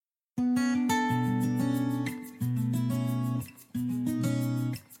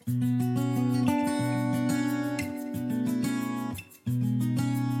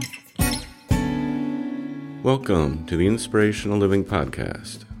Welcome to the Inspirational Living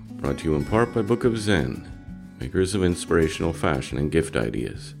Podcast, brought to you in part by Book of Zen, makers of inspirational fashion and gift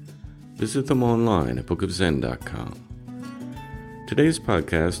ideas. Visit them online at bookofzen.com. Today's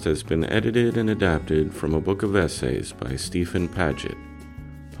podcast has been edited and adapted from a book of essays by Stephen Paget,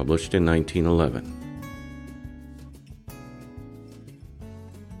 published in 1911.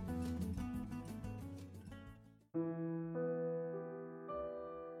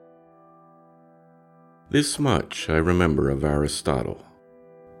 This much I remember of Aristotle,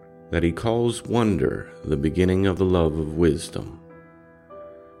 that he calls wonder the beginning of the love of wisdom.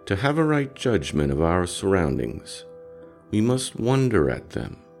 To have a right judgment of our surroundings, we must wonder at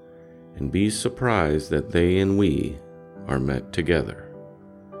them and be surprised that they and we are met together.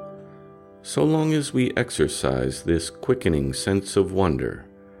 So long as we exercise this quickening sense of wonder,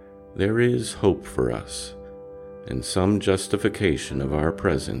 there is hope for us and some justification of our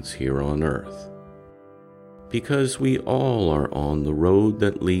presence here on earth. Because we all are on the road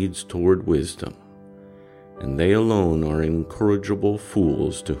that leads toward wisdom, and they alone are incorrigible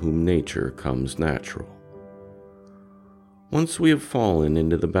fools to whom nature comes natural. Once we have fallen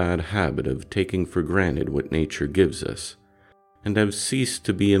into the bad habit of taking for granted what nature gives us, and have ceased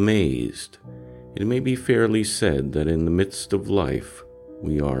to be amazed, it may be fairly said that in the midst of life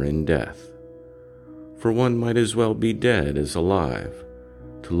we are in death. For one might as well be dead as alive,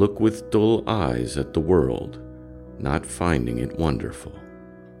 to look with dull eyes at the world, not finding it wonderful.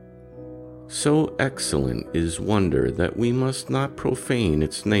 So excellent is wonder that we must not profane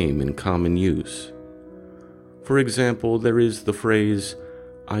its name in common use. For example, there is the phrase,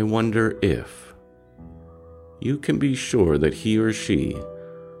 "I wonder if." You can be sure that he or she,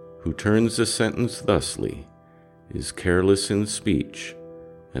 who turns the sentence thusly, is careless in speech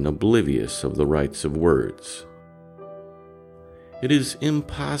and oblivious of the rights of words. It is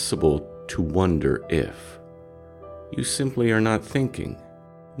impossible to wonder if. You simply are not thinking,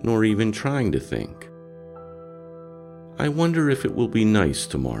 nor even trying to think. I wonder if it will be nice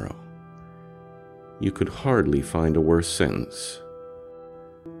tomorrow. You could hardly find a worse sentence.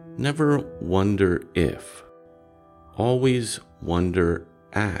 Never wonder if. Always wonder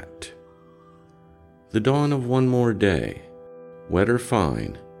at. The dawn of one more day, wet or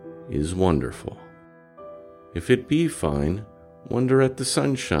fine, is wonderful. If it be fine, wonder at the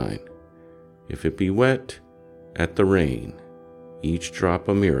sunshine. If it be wet, at the rain, each drop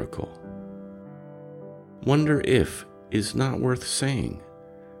a miracle. Wonder if is not worth saying,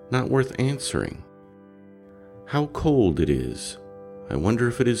 not worth answering. How cold it is. I wonder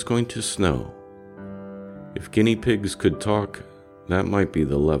if it is going to snow. If guinea pigs could talk, that might be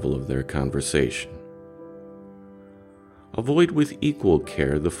the level of their conversation. Avoid with equal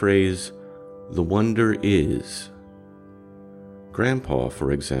care the phrase, "the wonder is." Grandpa,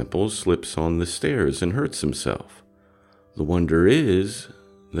 for example, slips on the stairs and hurts himself. The wonder is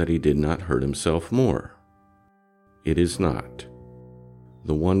that he did not hurt himself more. It is not.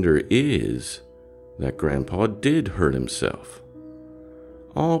 The wonder is that Grandpa did hurt himself.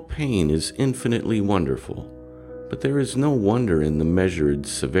 All pain is infinitely wonderful, but there is no wonder in the measured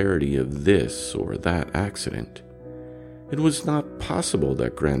severity of this or that accident. It was not possible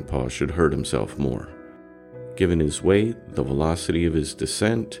that Grandpa should hurt himself more. Given his weight, the velocity of his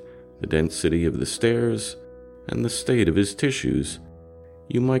descent, the density of the stairs, and the state of his tissues,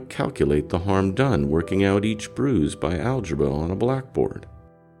 you might calculate the harm done working out each bruise by algebra on a blackboard.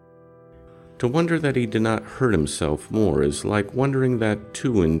 To wonder that he did not hurt himself more is like wondering that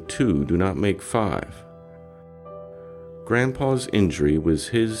 2 and 2 do not make 5. Grandpa's injury was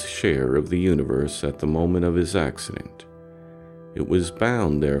his share of the universe at the moment of his accident. It was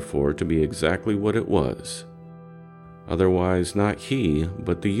bound, therefore, to be exactly what it was. Otherwise, not he,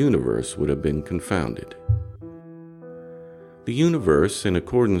 but the universe would have been confounded. The universe, in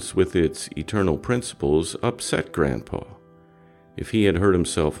accordance with its eternal principles, upset Grandpa. If he had hurt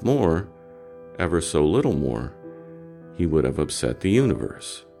himself more, ever so little more, he would have upset the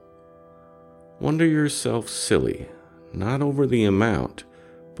universe. Wonder yourself silly, not over the amount,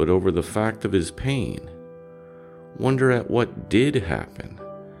 but over the fact of his pain. Wonder at what did happen,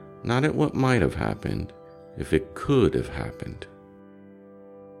 not at what might have happened, if it could have happened.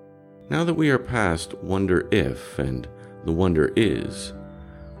 Now that we are past wonder if and the wonder is,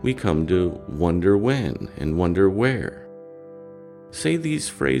 we come to wonder when and wonder where. Say these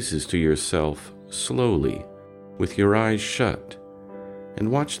phrases to yourself slowly, with your eyes shut,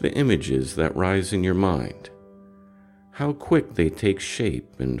 and watch the images that rise in your mind. How quick they take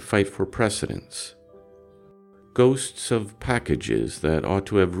shape and fight for precedence. Ghosts of packages that ought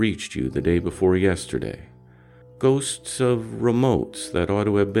to have reached you the day before yesterday. Ghosts of remotes that ought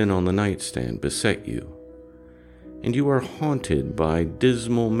to have been on the nightstand beset you. and you are haunted by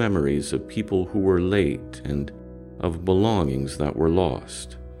dismal memories of people who were late and of belongings that were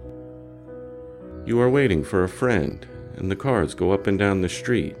lost. You are waiting for a friend, and the cars go up and down the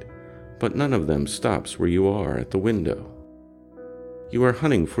street, but none of them stops where you are at the window. You are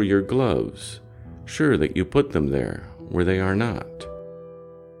hunting for your gloves, sure that you put them there where they are not.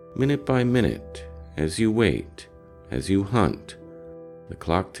 Minute by minute, as you wait, as you hunt, the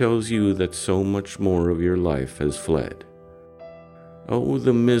clock tells you that so much more of your life has fled. Oh,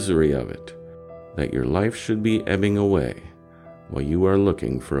 the misery of it, that your life should be ebbing away while you are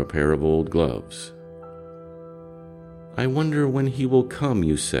looking for a pair of old gloves. I wonder when he will come,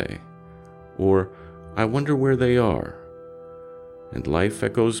 you say, or I wonder where they are. And life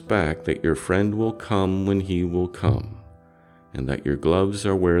echoes back that your friend will come when he will come, and that your gloves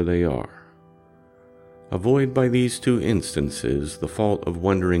are where they are. Avoid by these two instances the fault of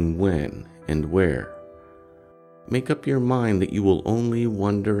wondering when and where. Make up your mind that you will only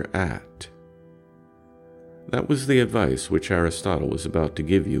wonder at. That was the advice which Aristotle was about to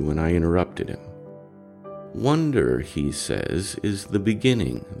give you when I interrupted him. Wonder, he says, is the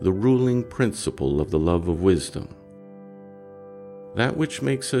beginning, the ruling principle of the love of wisdom. That which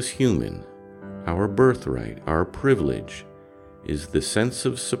makes us human, our birthright, our privilege, is the sense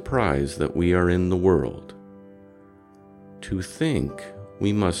of surprise that we are in the world. To think,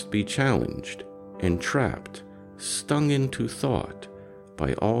 we must be challenged, entrapped, stung into thought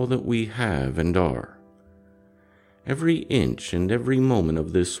by all that we have and are. Every inch and every moment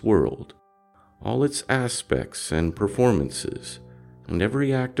of this world, all its aspects and performances, and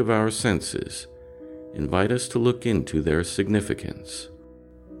every act of our senses, invite us to look into their significance,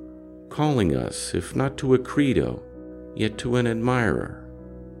 calling us, if not to a credo, yet to an admirer.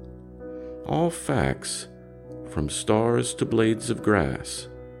 All facts, from stars to blades of grass,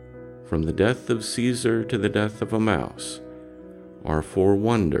 from the death of Caesar to the death of a mouse, are for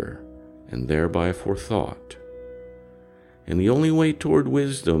wonder and thereby for thought. And the only way toward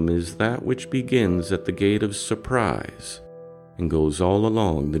wisdom is that which begins at the gate of surprise and goes all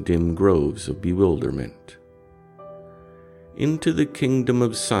along the dim groves of bewilderment. Into the kingdom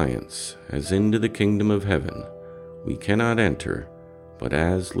of science, as into the kingdom of heaven, we cannot enter but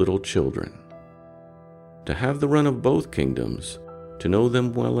as little children. To have the run of both kingdoms, to know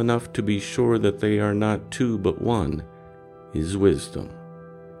them well enough to be sure that they are not two but one, is wisdom.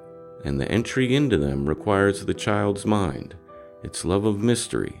 And the entry into them requires the child's mind, its love of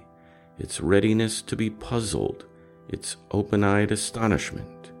mystery, its readiness to be puzzled, its open-eyed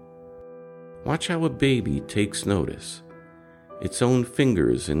astonishment. Watch how a baby takes notice, its own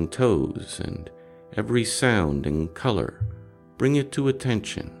fingers and toes, and every sound and color bring it to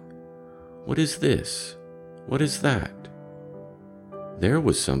attention. What is this? What is that? There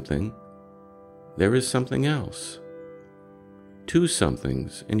was something. There is something else. Two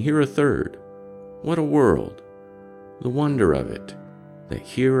somethings, and here a third. What a world! The wonder of it, that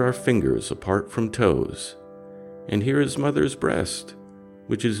here are fingers apart from toes, and here is mother's breast,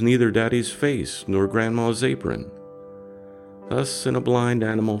 which is neither daddy's face nor grandma's apron. Thus, in a blind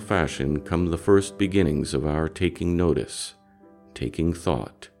animal fashion, come the first beginnings of our taking notice, taking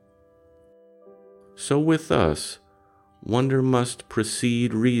thought. So with us, wonder must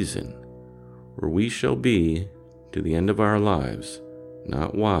precede reason, or we shall be, to the end of our lives,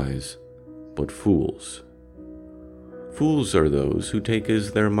 not wise, but fools. Fools are those who take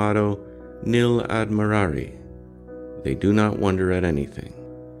as their motto, nil admirari. They do not wonder at anything.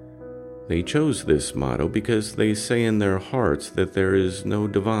 They chose this motto because they say in their hearts that there is no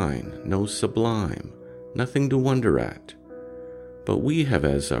divine, no sublime, nothing to wonder at. But we have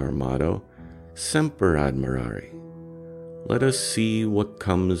as our motto, semper admirari. Let us see what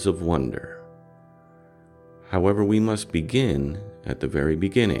comes of wonder. However, we must begin at the very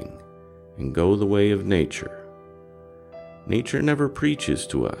beginning and go the way of nature. Nature never preaches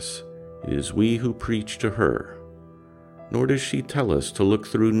to us. It is we who preach to her. Nor does she tell us to look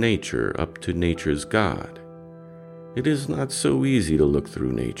through nature up to nature's God. It is not so easy to look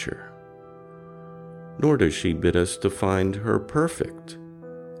through nature. Nor does she bid us to find her perfect.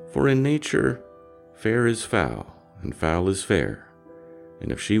 For in nature, fair is foul, and foul is fair.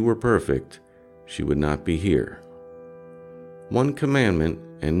 And if she were perfect, she would not be here. One commandment,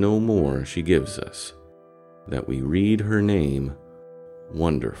 and no more, she gives us, that we read her name,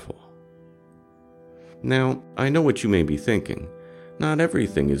 Wonderful. Now, I know what you may be thinking. Not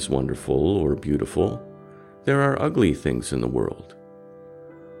everything is wonderful or beautiful. There are ugly things in the world.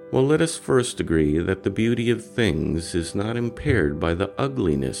 Well, let us first agree that the beauty of things is not impaired by the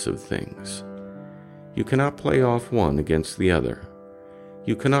ugliness of things. You cannot play off one against the other.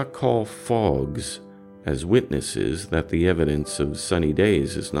 You cannot call fogs as witnesses that the evidence of sunny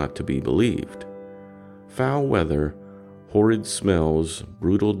days is not to be believed. Foul weather, horrid smells,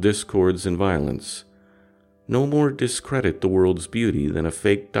 brutal discords, and violence no more discredit the world's beauty than a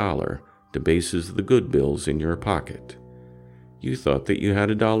fake dollar debases the good bills in your pocket. You thought that you had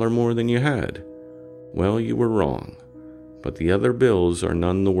 $1 more than you had. Well, you were wrong, but the other bills are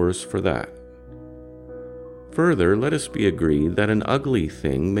none the worse for that. Further, let us be agreed that an ugly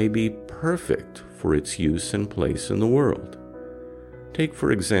thing may be perfect for its use and place in the world. Take,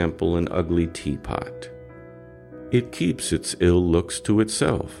 for example, an ugly teapot. It keeps its ill looks to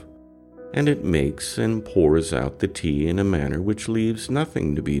itself, and it makes and pours out the tea in a manner which leaves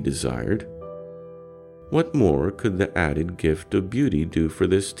nothing to be desired. What more could the added gift of beauty do for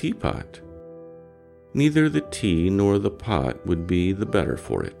this teapot? Neither the tea nor the pot would be the better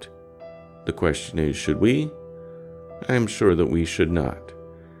for it. The question is, should we? I am sure that we should not,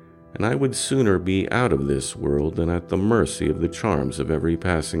 and I would sooner be out of this world than at the mercy of the charms of every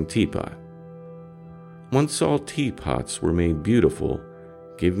passing teapot. Once all teapots were made beautiful,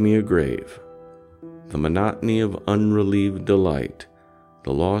 give me a grave. The monotony of unrelieved delight,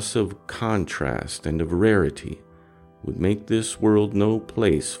 the loss of contrast and of rarity, would make this world no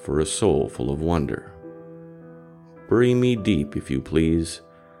place for a soul full of wonder. Bury me deep, if you please,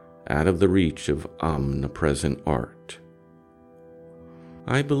 out of the reach of omnipresent art.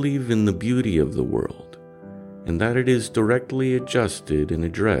 I believe in the beauty of the world, and that it is directly adjusted and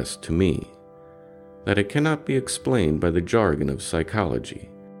addressed to me, that it cannot be explained by the jargon of psychology,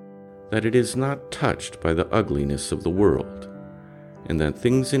 that it is not touched by the ugliness of the world, and that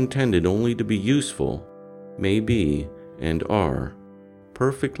things intended only to be useful may be, and are,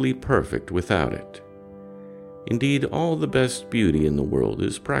 perfectly perfect without it. Indeed, all the best beauty in the world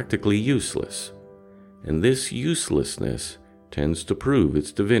is practically useless, and this uselessness tends to prove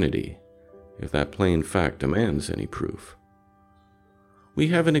its divinity, if that plain fact demands any proof. We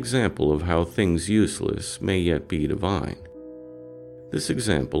have an example of how things useless may yet be divine. This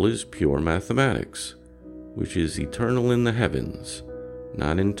example is pure mathematics, which is eternal in the heavens,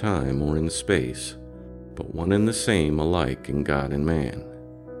 not in time or in space, but one and the same alike in God and man.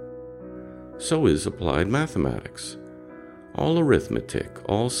 So is applied mathematics. All arithmetic,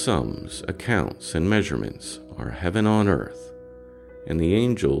 all sums, accounts, and measurements are heaven on earth, and the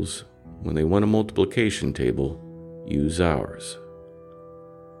angels, when they want a multiplication table, use ours.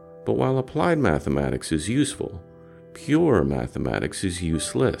 But while applied mathematics is useful, pure mathematics is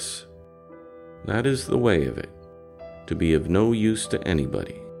useless. That is the way of it, to be of no use to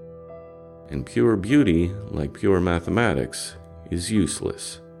anybody. And pure beauty, like pure mathematics, is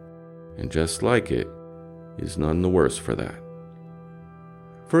useless, and just like it, is none the worse for that.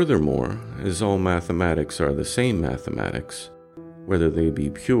 Furthermore, as all mathematics are the same mathematics, whether they be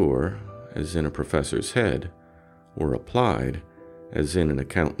pure, as in a professor's head, or applied, as in an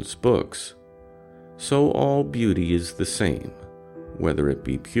accountant's books, so all beauty is the same, whether it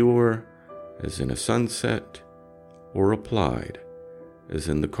be pure, as in a sunset, or applied, as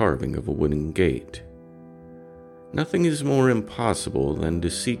in the carving of a wooden gate. Nothing is more impossible than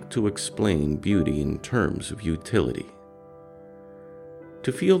to seek to explain beauty in terms of utility.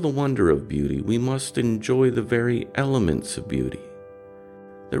 To feel the wonder of beauty, we must enjoy the very elements of beauty.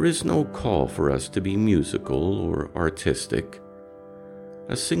 There is no call for us to be musical or artistic.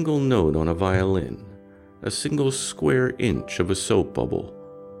 A single note on a violin, a single square inch of a soap bubble,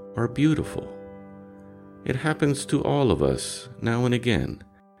 are beautiful. It happens to all of us, now and again,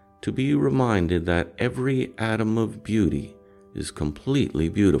 to be reminded that every atom of beauty is completely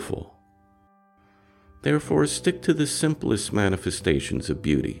beautiful. Therefore, stick to the simplest manifestations of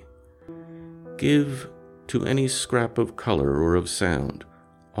beauty. Give to any scrap of color or of sound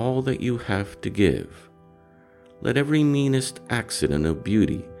all that you have to give. Let every meanest accident of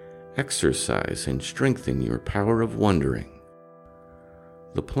beauty exercise and strengthen your power of wondering.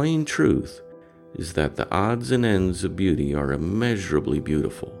 The plain truth is that the odds and ends of beauty are immeasurably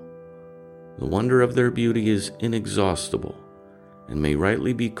beautiful. The wonder of their beauty is inexhaustible, and may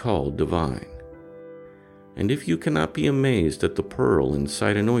rightly be called divine. And if you cannot be amazed at the pearl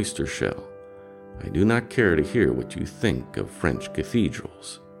inside an oyster shell, I do not care to hear what you think of French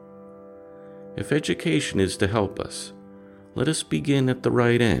cathedrals. If education is to help us, let us begin at the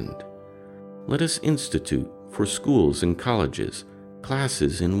right end. Let us institute for schools and colleges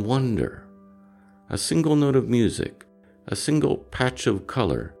classes in wonder. A single note of music, a single patch of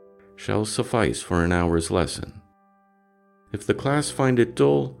color, shall suffice for an hour's lesson. If the class find it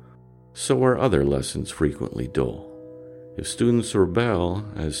dull, so are other lessons frequently dull. If students rebel,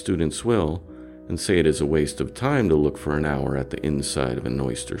 as students will, and say it is a waste of time to look for an hour at the inside of an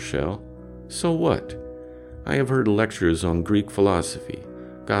oyster shell, so what? I have heard lectures on Greek philosophy,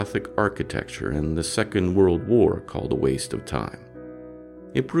 Gothic architecture, and the Second World War called a waste of time.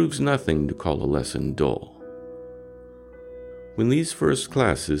 It proves nothing to call a lesson dull. When these first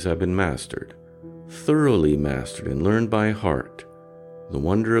classes have been mastered, thoroughly mastered and learned by heart, the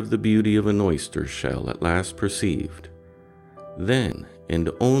wonder of the beauty of an oyster shell at last perceived, then, and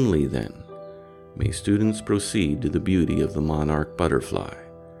only then, may students proceed to the beauty of the monarch butterfly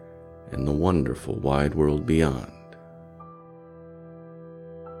and the wonderful wide world beyond.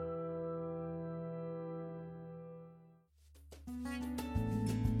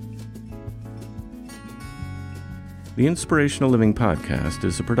 The Inspirational Living Podcast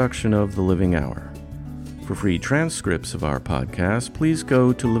is a production of The Living Hour. For free transcripts of our podcast, please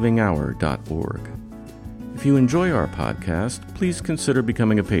go to livinghour.org. If you enjoy our podcast, please consider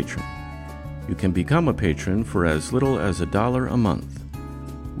becoming a patron. You can become a patron for as little as $1 a month,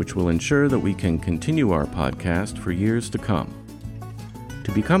 which will ensure that we can continue our podcast for years to come.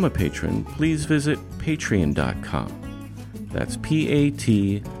 To become a patron, please visit patreon.com. That's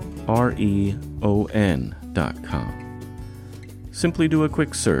patreon.com. Simply do a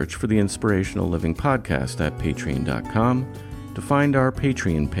quick search for the Inspirational Living Podcast at patreon.com to find our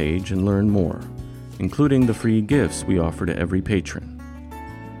Patreon page and learn more, including the free gifts we offer to every patron.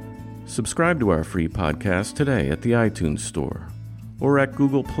 Subscribe to our free podcast today at the iTunes Store, or at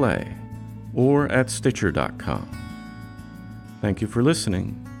Google Play, or at Stitcher.com. Thank you for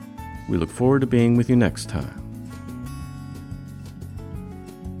listening. We look forward to being with you next time.